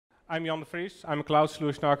I'm Jan de Vries. I'm a cloud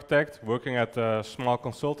solution architect working at a small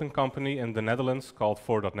consulting company in the Netherlands called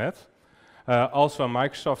 4.net. Also a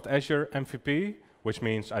Microsoft Azure MVP, which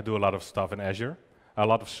means I do a lot of stuff in Azure, a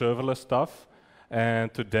lot of serverless stuff.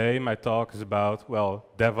 And today my talk is about, well,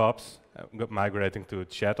 DevOps, migrating to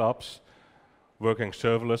ChatOps, working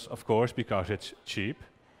serverless, of course, because it's cheap.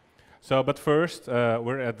 So, but first,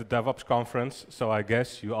 we're at the DevOps conference, so I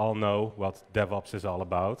guess you all know what DevOps is all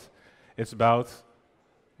about. It's about,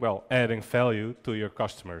 well, adding value to your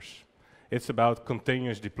customers. It's about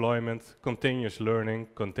continuous deployment, continuous learning,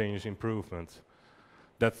 continuous improvement.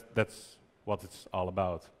 That's what it's all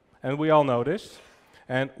about. And we all know this.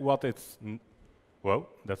 And what it's, whoa,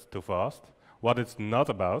 that's too fast. What it's not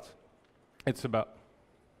about, it's about,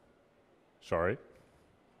 sorry.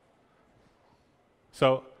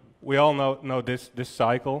 So we all know this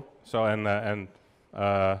cycle. So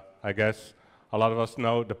I guess a lot of us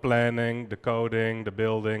know the planning, the coding, the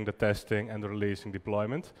building, the testing, and the releasing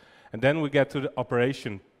deployment. And then we get to the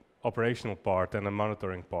operational part and the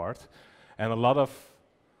monitoring part. And a lot of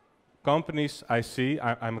companies I see,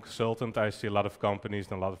 I'm a consultant, I see a lot of companies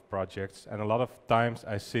and a lot of projects, and a lot of times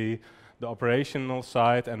I see the operational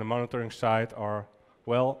side and the monitoring side are,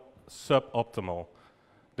 well, suboptimal.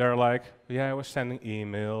 They're like, yeah, we're sending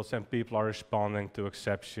emails and people are responding to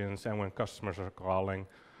exceptions, and when customers are calling,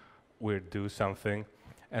 we do something.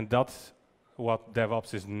 And that's what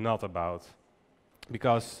DevOps is not about,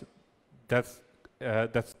 because that's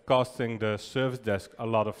costing the service desk a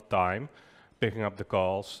lot of time, picking up the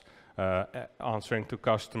calls, answering to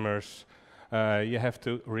customers. You have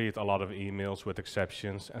to read a lot of emails with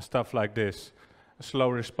exceptions and stuff like this. Slow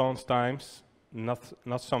response times,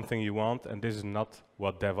 not something you want, and this is not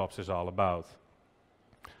what DevOps is all about.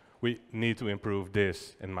 We need to improve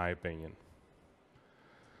this, in my opinion.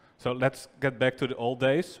 So let's get back to the old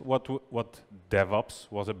days. What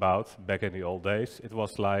DevOps was about back in the old days. It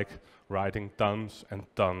was like writing tons and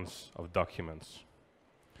tons of documents.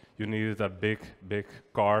 You needed a big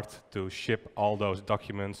cart to ship all those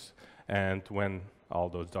documents, and when all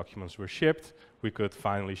those documents were shipped, we could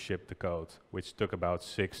finally ship the code, which took about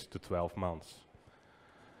 6 to 12 months.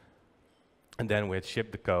 And then we had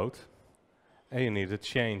shipped the code, and you needed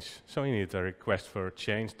change. So you needed a request for a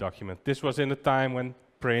change document. This was in the time when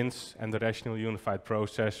Prince and the Rational Unified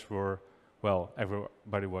Process were, well,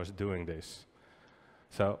 everybody was doing this.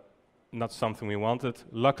 So not something we wanted.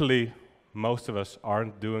 Luckily, most of us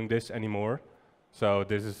aren't doing this anymore. So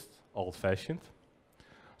this is old-fashioned.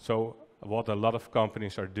 So what a lot of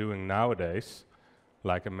companies are doing nowadays,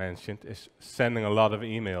 like I mentioned, is sending a lot of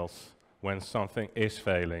emails when something is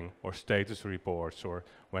failing, or status reports, or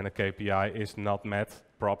when a KPI is not met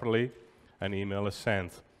properly, an email is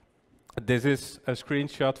sent. This is a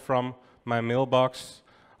screenshot from my mailbox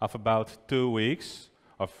of about 2 weeks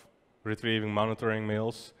of retrieving monitoring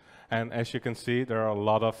mails. And as you can see, there are a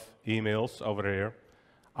lot of emails over here.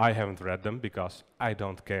 I haven't read them because I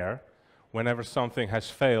don't care. Whenever something has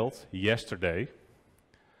failed yesterday,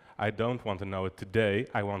 I don't want to know it today,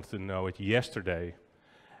 I want to know it yesterday.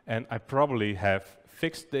 And I probably have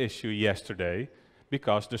fixed the issue yesterday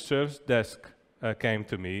because the service desk came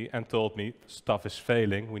to me and told me stuff is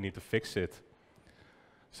failing, we need to fix it.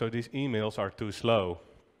 So these emails are too slow.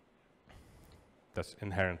 That's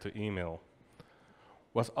inherent to email.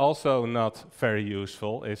 What's also not very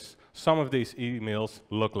useful is some of these emails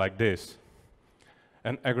look like this.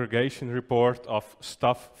 An aggregation report of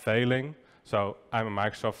stuff failing. So I'm a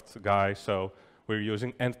Microsoft guy, so we're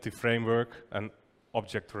using Entity Framework, an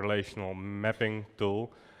object relational mapping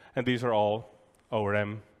tool, and these are all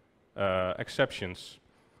ORM exceptions.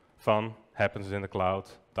 Fun happens in the cloud,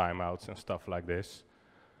 timeouts and stuff like this.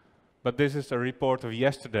 But this is a report of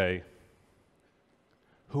yesterday.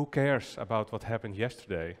 Who cares about what happened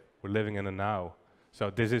yesterday? We're living in the now. So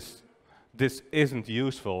this isn't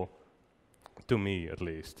useful to me, at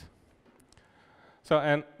least. So,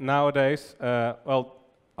 and nowadays, well,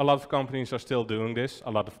 a lot of companies are still doing this. A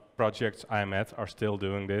lot of projects I'm at are still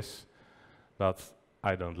doing this, but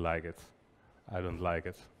I don't like it. I don't like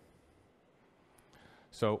it.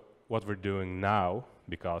 So what we're doing now,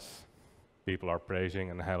 because people are praising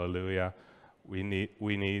and hallelujah, we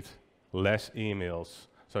need less emails.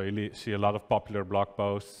 So you see a lot of popular blog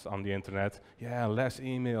posts on the internet. Yeah, less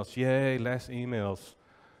emails, yay, less emails.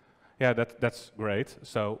 Yeah, that's great.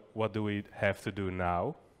 So what do we have to do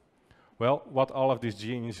now? Well, what all of these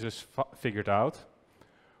geniuses figured out,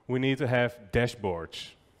 we need to have dashboards.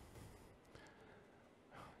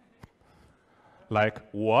 Like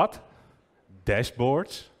what?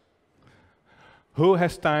 Dashboards? Who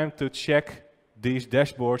has time to check these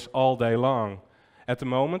dashboards all day long? At the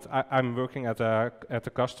moment, I'm working at a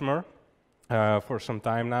customer for some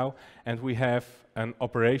time now, and we have an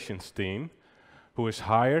operations team who is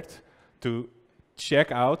hired to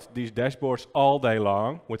check out these dashboards all day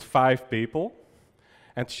long with 5 people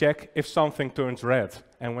and check if something turns red.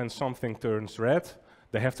 And when something turns red,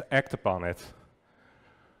 they have to act upon it.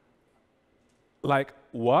 Like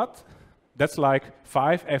what? That's like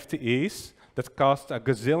 5 FTEs that cost $1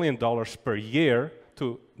 gazillion per year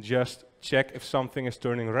to just check if something is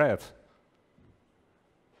turning red.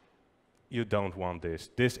 You don't want this.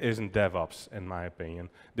 This isn't DevOps, in my opinion.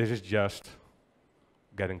 This is just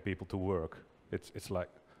getting people to work. It's like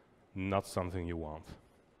not something you want.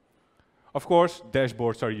 Of course,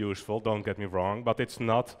 dashboards are useful, don't get me wrong, but it's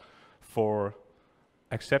not for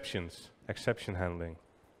exceptions, exception handling.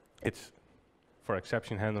 It's for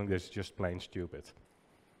exception handling, this is just plain stupid.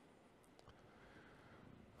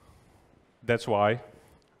 That's why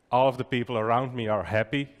all of the people around me are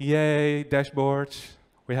happy. Yay, dashboards.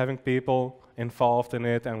 We're having people involved in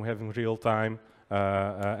it, and we're having real-time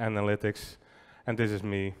analytics. And this is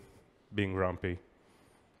me being grumpy.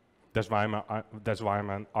 That's why I'm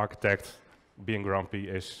an architect. Being grumpy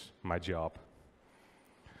is my job.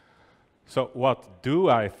 So what do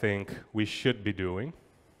I think we should be doing?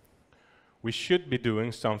 We should be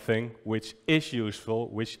doing something which is useful,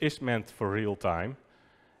 which is meant for real time,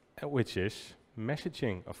 which is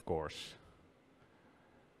messaging, of course.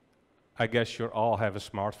 I guess you all have a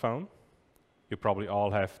smartphone. You probably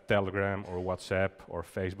all have Telegram or WhatsApp or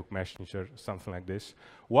Facebook Messenger, something like this.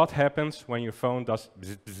 What happens when your phone does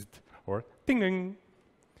bzz, bzz, or ding ding?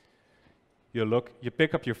 You look, you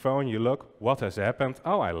pick up your phone, you look, what has happened?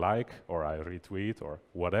 Oh, I like, or I retweet, or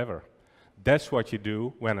whatever. That's what you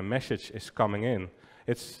do when a message is coming in.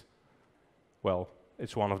 It's, well,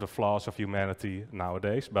 it's one of the flaws of humanity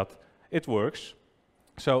nowadays, but it works.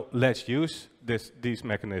 So let's use these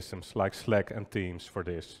mechanisms like Slack and Teams for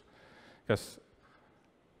this. Because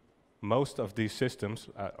most of these systems,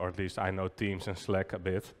 or at least I know Teams and Slack a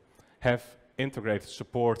bit, have integrated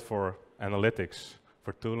support for analytics,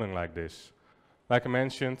 for tooling like this. Like I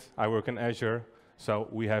mentioned, I work in Azure, so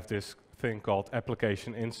we have this thing called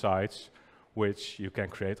Application Insights, which you can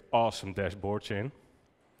create awesome dashboards in,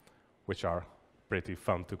 which are pretty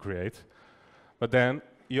fun to create. But then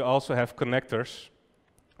you also have connectors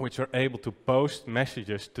which are able to post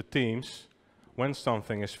messages to teams when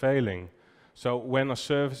something is failing. So when a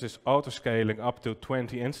service is auto-scaling up to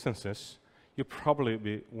 20 instances, you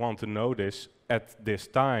probably want to know this at this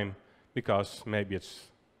time, because maybe it's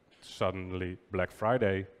suddenly Black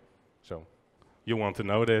Friday. So you want to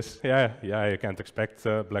know this. Yeah, you can't expect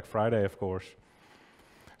Black Friday, of course.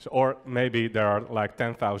 So, or maybe there are like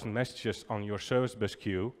 10,000 messages on your service bus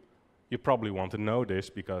queue. You probably want to know this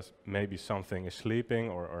because maybe something is sleeping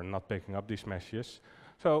or not picking up these messages.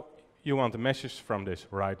 So you want a message from this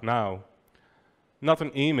right now. Not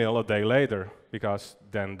an email a day later, because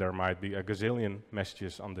then there might be a gazillion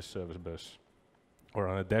messages on the service bus. Or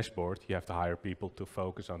on a dashboard, you have to hire people to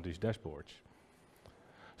focus on these dashboards.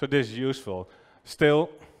 So this is useful. Still,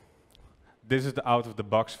 this is the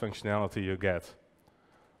out-of-the-box functionality you get.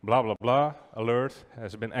 Blah, blah, blah, alert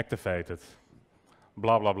has been activated.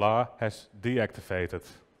 Blah, blah, blah has deactivated.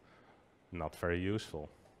 Not very useful,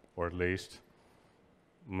 or at least,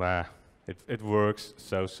 nah, it works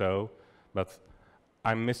so-so, but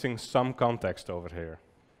I'm missing some context over here.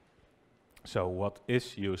 So what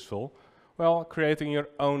is useful? Well, creating your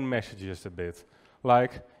own messages a bit.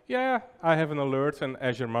 Like, yeah, I have an alert, an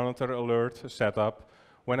Azure Monitor alert set up.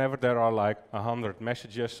 Whenever there are like 100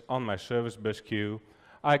 messages on my service bus queue,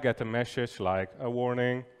 I get a message like a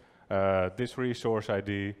warning, this resource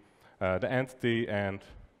ID, the entity, and,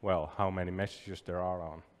 well, how many messages there are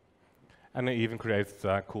on. And I even created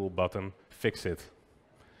a cool button, fix it.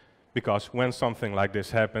 Because when something like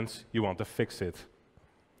this happens, you want to fix it.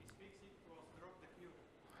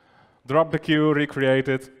 Drop the queue, recreate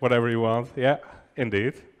it, whatever you want. Yeah,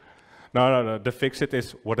 indeed. No, the fix it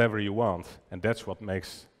is whatever you want. And that's what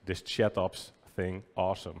makes this ChatOps thing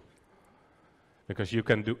awesome. Because you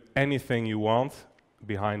can do anything you want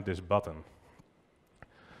behind this button.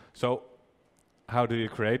 So how do you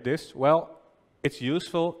create this? Well, it's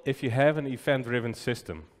useful if you have an event-driven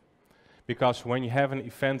system. Because when you have an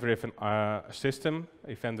event-driven system,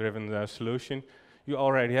 event-driven solution, you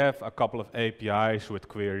already have a couple of APIs with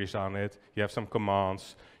queries on it. You have some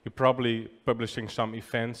commands. You're probably publishing some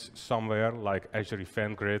events somewhere, like Azure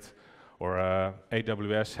Event Grid, or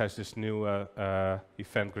AWS has this new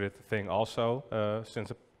Event Grid thing also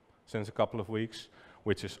since a couple of weeks,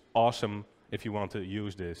 which is awesome if you want to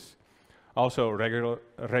use this. Also, regular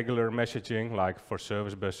messaging, like for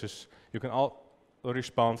service buses. You can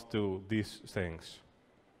respond to these things.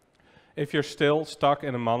 If you're still stuck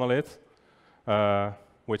in a monolith,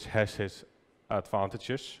 which has its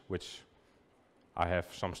advantages, which I have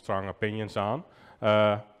some strong opinions on,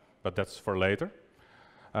 but that's for later.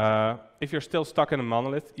 If you're still stuck in a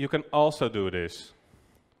monolith, you can also do this.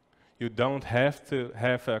 You don't have to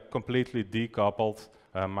have a completely decoupled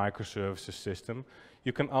microservices system.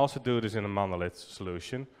 You can also do this in a monolith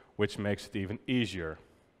solution, which makes it even easier,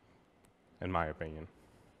 in my opinion.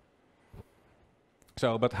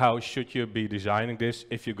 So, but how should you be designing this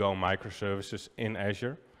if you go microservices in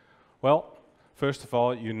Azure? Well, first of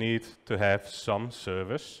all, you need to have some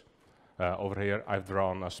service. Over here, I've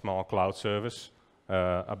drawn a small cloud service,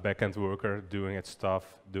 a backend worker doing its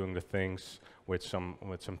stuff, doing the things with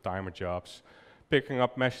some timer jobs, picking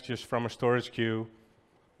up messages from a storage queue,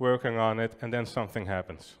 working on it, and then something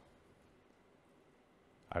happens.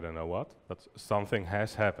 I don't know what, but something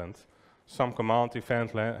has happened. Some command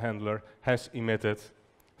event handler has emitted,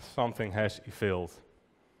 something has failed.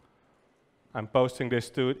 I'm posting this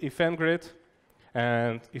to Event Grid,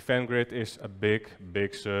 and Event Grid is a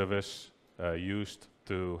big service used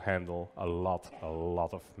to handle a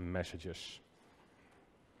lot of messages.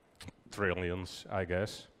 Trillions, I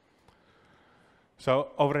guess. So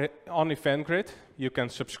over on Event Grid, you can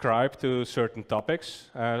subscribe to certain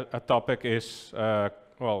topics. A topic is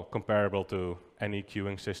well, comparable to any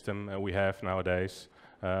queuing system we have nowadays.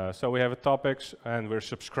 So we have a topics, and we're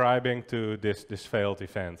subscribing to this failed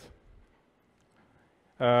event.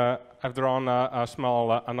 I've drawn a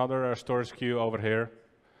small another storage queue over here.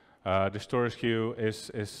 The storage queue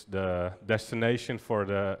is the destination for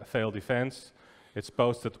the failed events. It's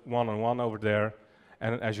posted one-on-one over there,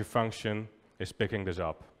 and an Azure function is picking this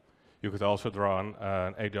up. You could also draw an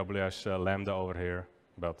AWS Lambda over here,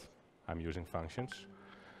 but I'm using functions.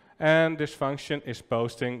 And this function is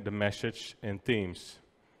posting the message in Teams.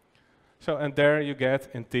 So, and there you get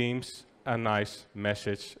in Teams a nice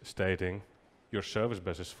message stating your service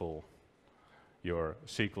bus is full. Your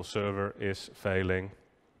SQL server is failing.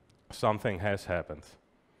 Something has happened.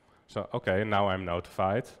 So, okay, now I'm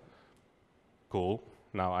notified. Cool.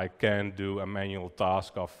 Now I can do a manual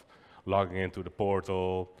task of logging into the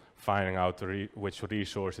portal, finding out which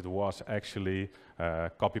resource it was actually,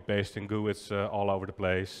 copy-pasting GUIDs all over the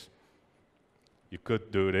place. You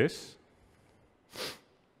could do this.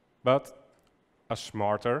 But a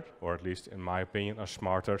smarter, or at least in my opinion, a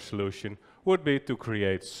smarter solution would be to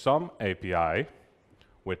create some API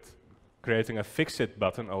with creating a fix-it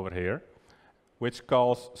button over here, which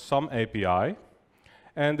calls some API.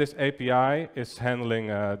 And this API is handling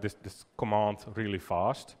this command really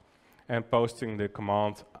fast and posting the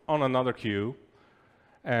command on another queue,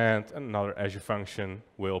 and another Azure function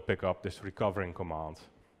will pick up this recovering command.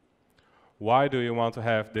 Why do you want to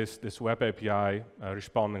have this web API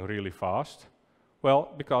responding really fast?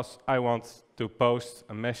 Well, because I want to post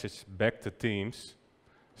a message back to Teams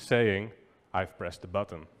saying, I've pressed the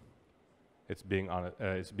button. It's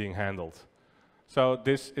being handled. So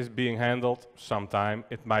this is being handled sometime.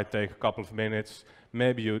 It might take a couple of minutes.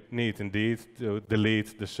 Maybe you need indeed to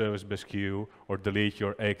delete the service bus queue or delete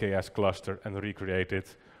your AKS cluster and recreate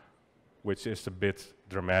it, which is a bit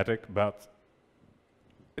dramatic, but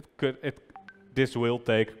this will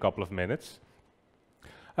take a couple of minutes.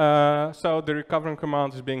 So the recovering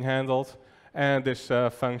command is being handled, and this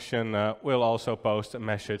function will also post a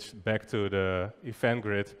message back to the event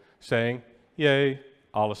grid saying, yay,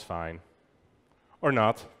 all is fine. Or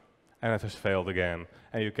not, and it has failed again,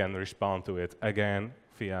 and you can respond to it again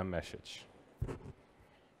via message.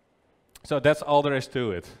 So that's all there is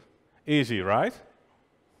to it. Easy, right?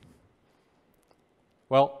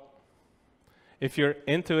 Well, if you're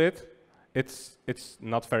into it, it's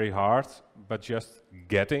not very hard, but just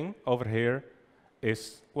getting over here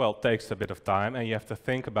is, well, takes a bit of time, and you have to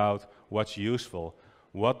think about what's useful.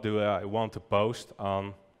 What do I want to post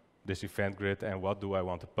on this event grid, and what do I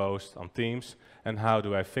want to post on Teams, and how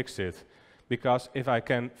do I fix it? Because if I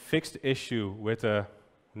can fix the issue with a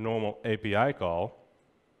normal API call,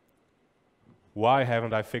 why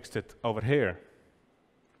haven't I fixed it over here?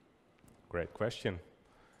 Great question.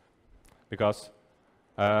 Because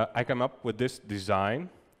I came up with this design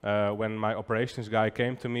when my operations guy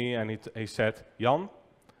came to me and he said, Jan,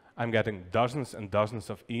 I'm getting dozens and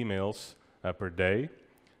dozens of emails per day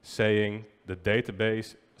saying the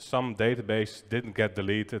database, some database didn't get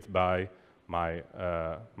deleted by my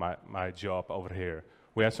job over here.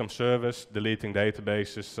 We had some service deleting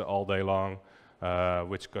databases all day long,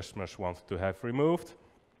 which customers wanted to have removed.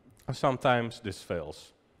 And sometimes this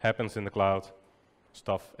fails. Happens in the cloud,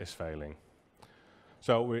 stuff is failing.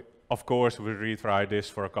 So we of course, we retry this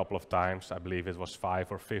for a couple of times. I believe it was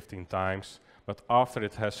 5 or 15 times. But after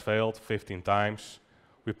it has failed 15 times,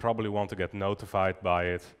 we probably want to get notified by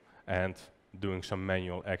it and doing some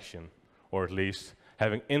manual action, or at least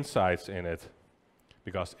having insights in it.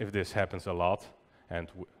 Because if this happens a lot, and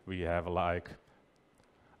we have like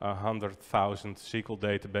 100,000 SQL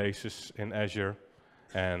databases in Azure,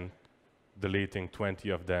 and deleting 20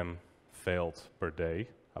 of them failed per day,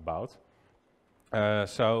 about.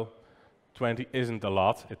 So 20 isn't a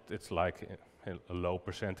lot, it's like a low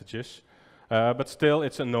percentages. But still,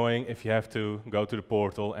 it's annoying if you have to go to the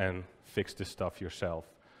portal and fix this stuff yourself.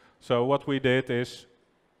 So what we did is,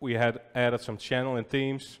 we had added some channel in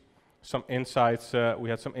Teams, some insights, we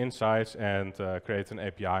had some insights and created an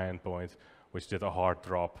API endpoint, which did a hard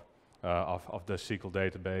drop of the SQL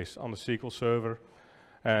database on the SQL server.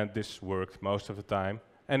 And this worked most of the time.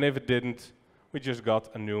 And if it didn't, we just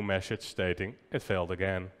got a new message stating it failed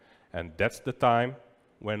again. And that's the time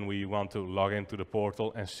when we want to log into the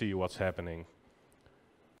portal and see what's happening.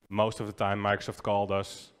 Most of the time, Microsoft called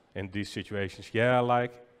us in these situations. Yeah,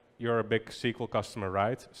 like, you're a big SQL customer,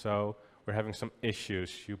 right? So we're having some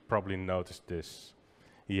issues. You probably noticed this.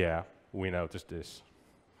 Yeah, we noticed this.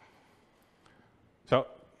 So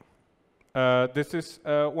this is,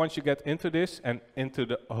 once you get into this and into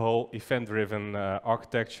the whole event-driven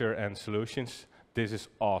architecture and solutions, this is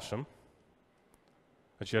awesome.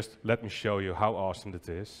 But just let me show you how awesome it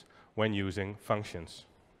is when using functions.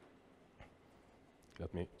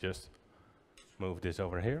 Let me just move this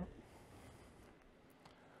over here.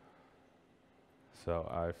 So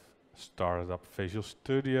I've started up Visual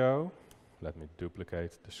Studio. Let me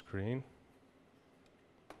duplicate the screen.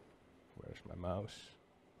 Where's my mouse?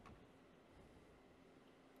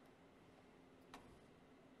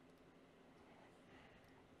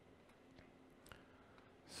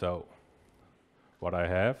 So what I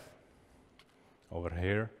have over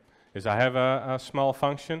here is I have a small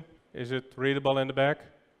function. Is it readable in the back?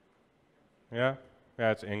 Yeah?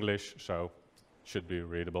 Yeah, it's English, so should be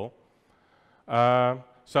readable.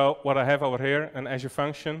 So what I have over here, an Azure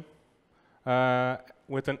function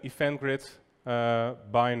with an event grid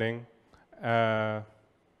binding,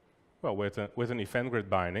 with an event grid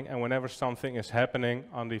binding, and whenever something is happening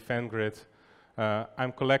on the event grid,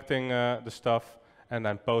 I'm collecting the stuff and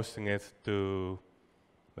I'm posting it to,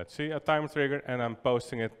 let's see, a timer trigger, and I'm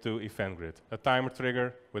posting it to event grid. A timer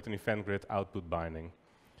trigger with an event grid output binding.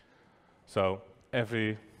 So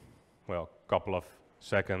every, couple of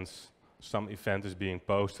seconds, some event is being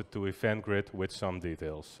posted to event grid with some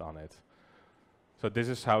details on it. So this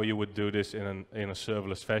is how you would do this in a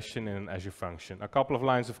serverless fashion in an Azure function. A couple of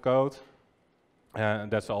lines of code,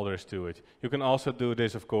 and that's all there is to it. You can also do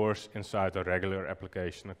this, of course, inside a regular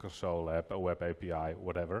application, a console app, a web API,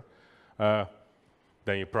 whatever.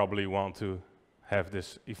 Then you probably want to have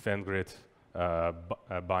this event grid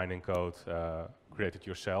binding code created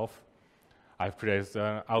yourself. I've created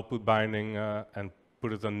an output binding and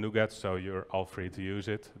put it on NuGet, so you're all free to use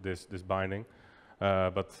it, this binding.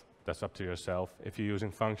 But that's up to yourself. If you're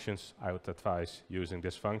using functions, I would advise using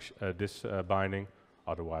this binding.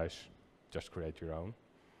 Otherwise, just create your own.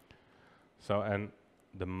 So, and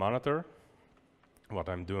the monitor, what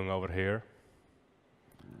I'm doing over here,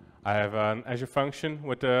 I have an Azure function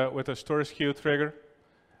with a storage queue trigger,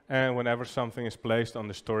 and whenever something is placed on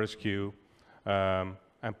the storage queue, I'm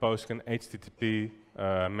posting an HTTP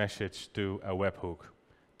message to a webhook.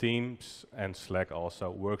 Teams and Slack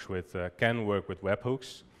also can work with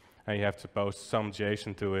webhooks, and you have to post some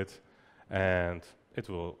JSON to it, and it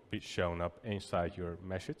will be shown up inside your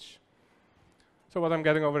message. So what I'm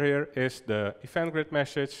getting over here is the event grid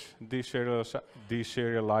message,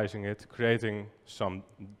 deserializing it, creating some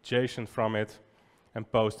JSON from it, and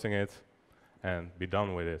posting it, and be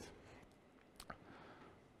done with it.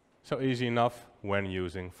 So easy enough when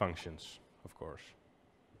using functions, of course.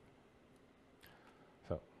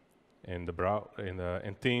 So in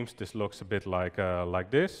Teams, this looks a bit like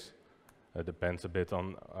this. It depends a bit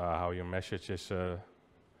on how your message is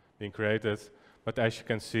being created. But as you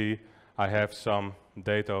can see, I have some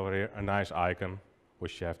data over here, a nice icon,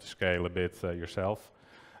 which you have to scale a bit yourself,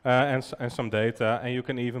 and some data, and you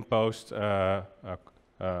can even post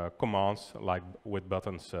commands like with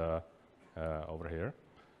buttons over here.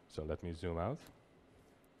 So let me zoom out.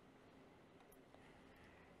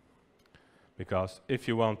 Because if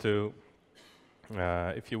you want to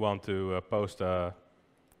post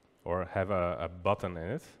or have a button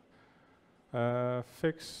in it,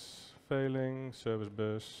 fix failing service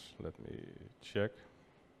bus. Let me check.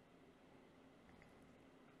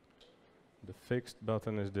 The fixed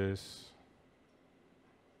button is this.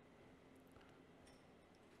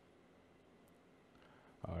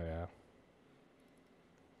 Oh yeah.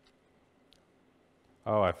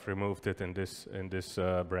 Oh, I've removed it in this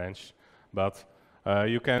branch, but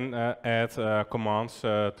you can add commands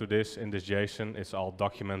to this in this JSON. It's all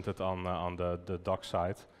documented on the doc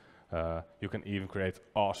side. You can even create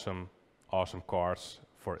awesome cards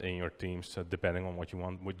for in your teams, depending on what you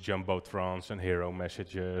want, with jumbotrons and hero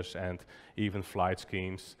messages and even flight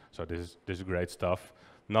schemes. So this is great stuff.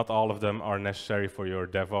 Not all of them are necessary for your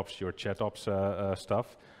DevOps, your ChatOps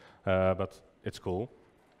stuff, but it's cool.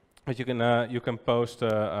 But you can post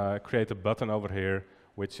create a button over here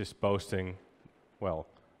which is posting, well,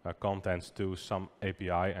 contents to some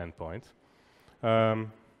API endpoint.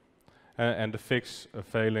 And the fix a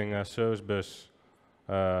failing service bus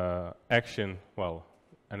action, well,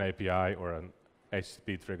 an API or an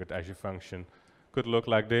HTTP triggered Azure function could look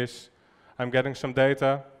like this. I'm getting some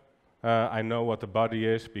data. I know what the body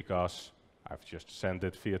is because I've just sent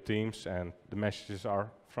it via Teams and the messages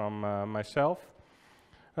are from myself.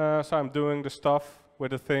 So I'm doing the stuff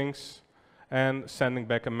with the things and sending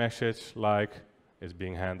back a message like it's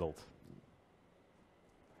being handled.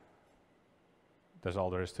 That's all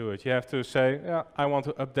there is to it. You have to say, yeah, I want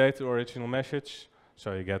to update the original message.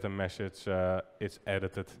 So you get a message, it's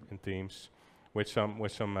edited in Teams with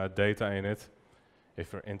some data in it,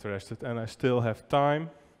 if you're interested. And I still have time.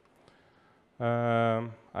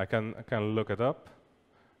 I can look it up.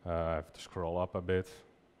 I have to scroll up a bit.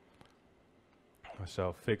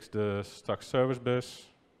 So fix the stuck service bus,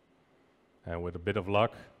 and with a bit of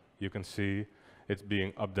luck, you can see it's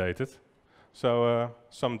being updated. So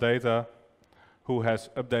some data, who has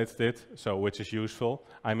updated it, so which is useful.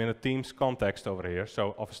 I'm in a Teams context over here,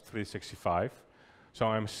 so Office 365. So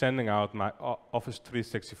I'm sending out my Office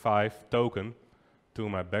 365 token to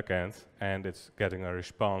my backend, and it's getting a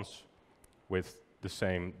response with the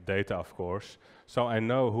same data, of course. So I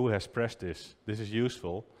know who has pressed this. This is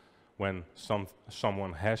useful when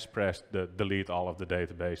someone has pressed the delete all of the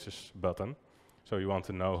databases button. So you want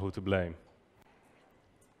to know who to blame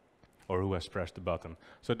or who has pressed the button.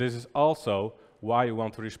 So this is also why you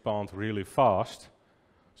want to respond really fast,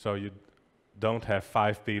 so you don't have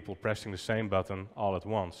 5 people pressing the same button all at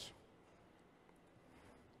once.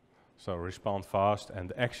 So respond fast, and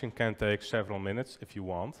the action can take several minutes if you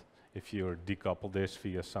want, if you decouple this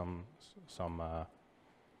via some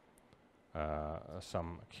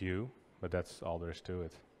queue, but that's all there is to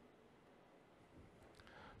it.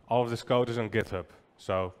 All of this code is on GitHub,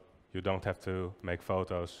 so you don't have to make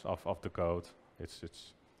photos of the code.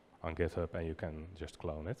 It's on GitHub and you can just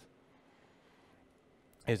clone it.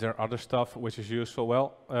 Is there other stuff which is useful?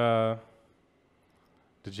 Well, the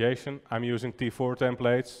JSON, I'm using T4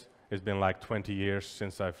 templates. It's been like 20 years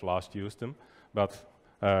since I've last used them, but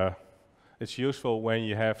it's useful when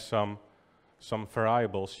you have some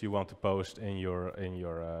variables you want to post in your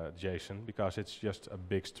JSON, because it's just a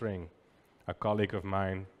big string. A colleague of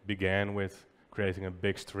mine began with creating a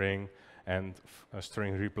big string and a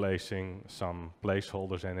string replacing some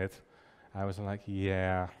placeholders in it. I was like,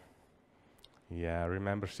 yeah,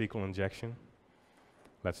 remember SQL injection?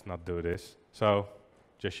 Let's not do this. So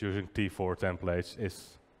just using T4 templates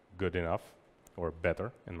is good enough, or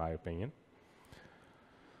better, in my opinion.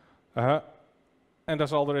 And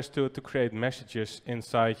that's all there is to create messages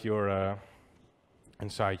inside your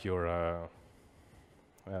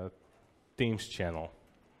Teams channel.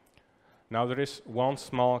 Now there is one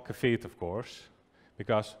small caveat, of course,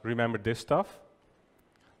 because remember this stuff,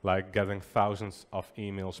 like getting thousands of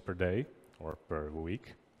emails per day or per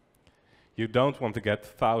week. You don't want to get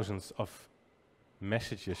thousands of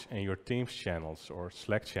messages in your Teams channels or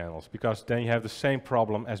Slack channels, because then you have the same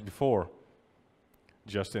problem as before,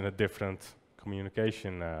 just in a different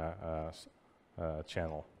communication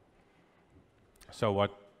channel. So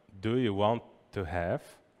what do you want to have?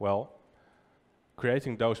 Well,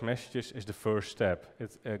 creating those messages is the first step.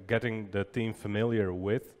 It's getting the team familiar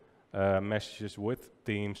with messages, with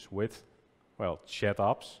Teams, with, well,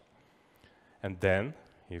 ChatOps. And then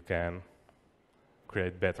you can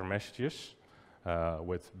create better messages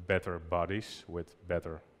with better bodies, with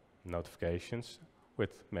better notifications,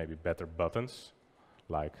 with maybe better buttons,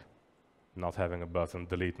 like not having a button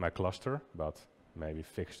delete my cluster, but maybe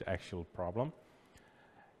fix the actual problem.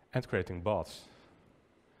 And creating bots.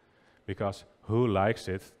 Because who likes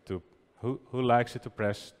it to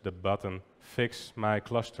press the button fix my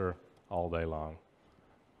cluster all day long?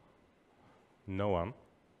 No one.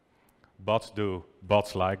 Bots do.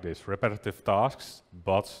 Bots like this. Repetitive tasks,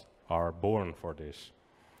 bots are born for this.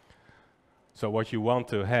 So what you want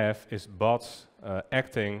to have is bots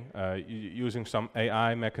acting using some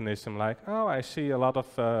AI mechanism, like, oh, I see a lot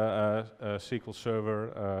of SQL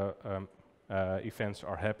Server events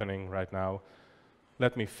are happening right now.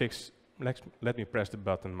 Let me press the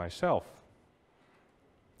button myself.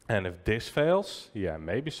 And if this fails, yeah,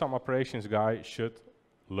 maybe some operations guy should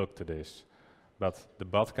look to this. But the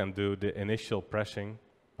bot can do the initial pressing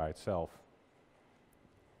by itself.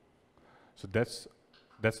 So that's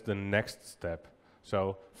the next step.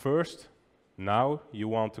 So first, now you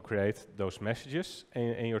want to create those messages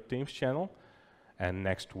in your Teams channel. And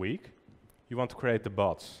next week, you want to create the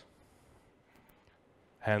bots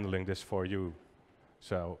handling this for you.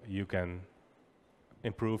 So you can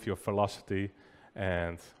improve your velocity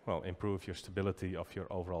and, well, improve your stability of your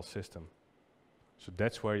overall system. So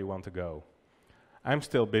that's where you want to go. I'm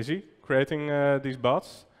still busy creating these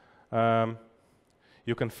bots.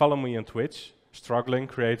 You can follow me on Twitch,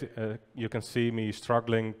 you can see me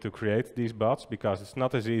struggling to create these bots because it's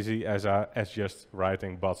not as easy as just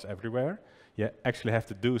writing bots everywhere. You actually have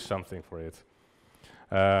to do something for it.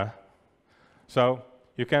 So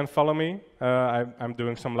you can follow me. I'm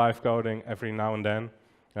doing some live coding every now and then,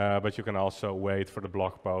 but you can also wait for the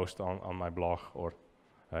blog post on my blog, or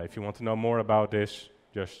if you want to know more about this,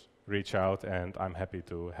 just reach out and I'm happy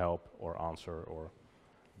to help or answer or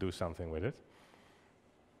do something with it.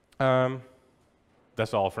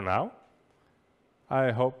 That's all for now.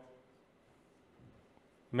 I hope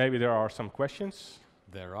maybe there are some questions.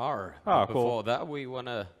 There are. Ah, Before that, we want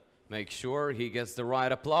to make sure he gets the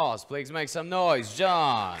right applause. Please make some noise,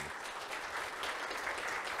 Jan.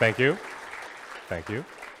 Thank you. Thank you.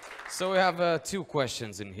 So we have 2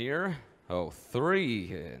 questions in here. Oh,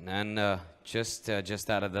 3, and just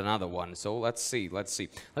added another one. So let's see. Let's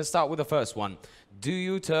start with the first one. Do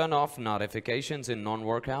you turn off notifications in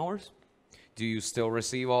non-work hours? Do you still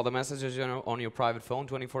receive all the messages on your private phone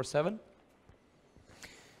 24/7?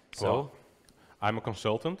 So, well, I'm a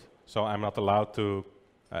consultant, so I'm not allowed to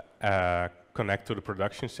connect to the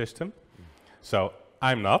production system. So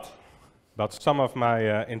I'm not, but some of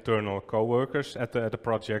my internal co-workers at the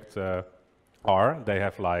project are. They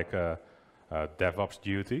have like a DevOps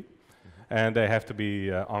duty, and they have to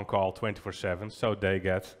be on call 24/7, so they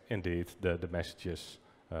get indeed the messages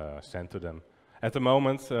sent to them. At the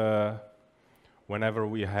moment, whenever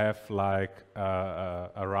we have like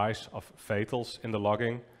a rise of fatals in the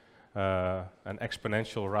logging, an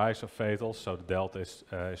exponential rise of fatals, so the delta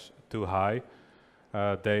is too high,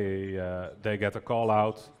 they get a call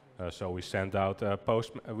out. So we send out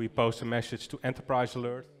we post a message to Enterprise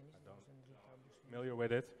Alert. I don't know if you're familiar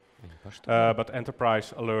with it, but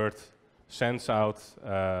Enterprise Alert sends out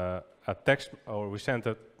a text, or we send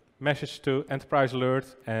a message to Enterprise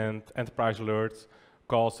Alert, and Enterprise Alert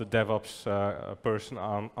calls the DevOps person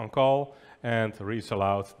on call and reads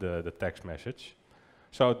aloud the text message.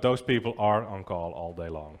 So those people are on call all day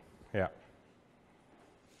long. Yeah.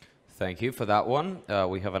 Thank you for that one.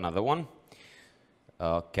 We have another one.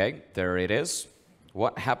 Okay, there it is.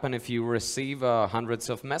 What happens if you receive hundreds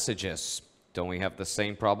of messages? Don't we have the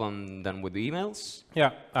same problem than with emails?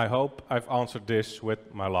 Yeah, I hope I've answered this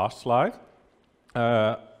with my last slide.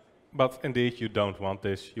 But indeed, you don't want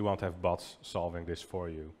this. You won't have bots solving this for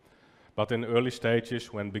you. But in early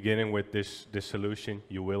stages, when beginning with this solution,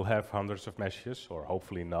 you will have hundreds of messages, or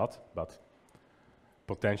hopefully not, but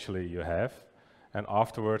potentially you have. And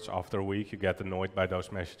afterwards, after a week, you get annoyed by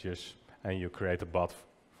those messages, and you create a bot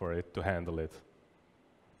for it to handle it.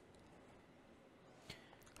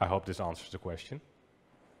 I hope this answers the question.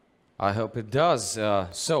 I hope it does.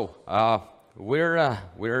 We're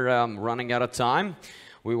running out of time.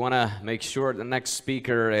 We want to make sure the next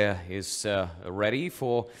speaker is ready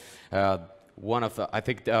for one of the, I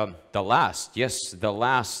think the last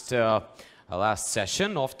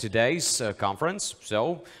session of today's conference.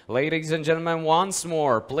 So, ladies and gentlemen, once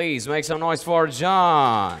more, please make some noise for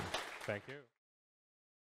Jan. Thank you.